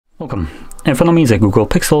Welcome. In front of me is a Google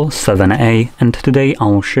Pixel 7a, and today I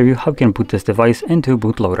will show you how you can boot this device into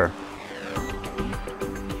Bootloader.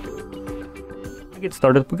 To get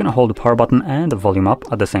started, we're going to hold the power button and the volume up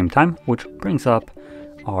at the same time, which brings up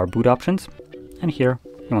our boot options. And here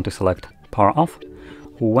you want to select power off.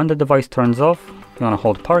 When the device turns off, you want to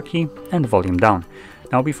hold power key and volume down.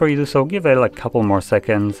 Now before you do so, give it like a couple more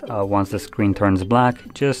seconds once the screen turns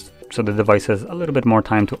black, just so the device has a little bit more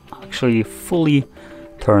time to actually fully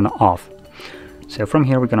turn off. So from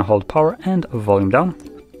here we're going to hold power and volume down,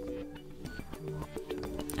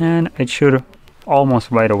 and it should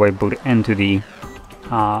almost right away boot into the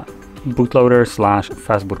bootloader /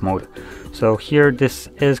 fastboot mode. So here this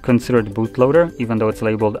is considered bootloader even though it's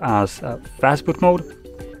labeled as fastboot mode.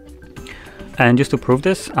 And just to prove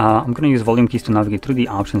this, I'm going to use volume keys to navigate through the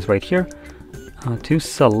options right here to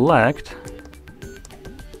select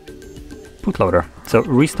bootloader. So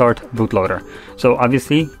restart bootloader. So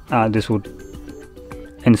obviously this would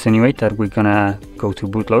insinuate that we're gonna go to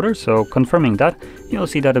bootloader. So confirming that, you'll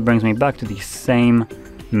see that it brings me back to the same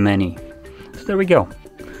menu. So there we go.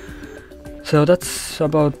 So that's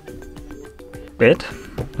about it.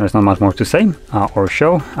 There's not much more to say or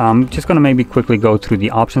show. I'm just gonna maybe quickly go through the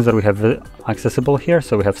options that we have accessible here.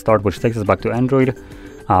 So we have start, which takes us back to Android.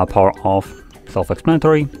 Power off,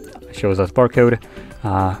 self-explanatory, shows us barcode.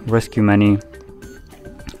 Rescue menu,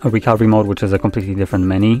 a recovery mode, which is a completely different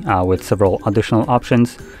menu with several additional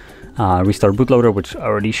options. Restart bootloader, which I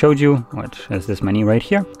already showed you, which is this menu right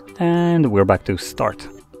here. And we're back to start.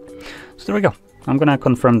 So there we go. I'm gonna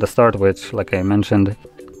confirm the start, which, like I mentioned,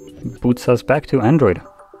 boots us back to Android.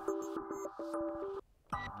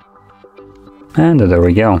 And there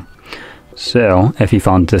we go. So if you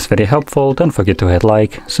found this video helpful, don't forget to hit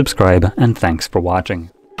like, subscribe, and thanks for watching.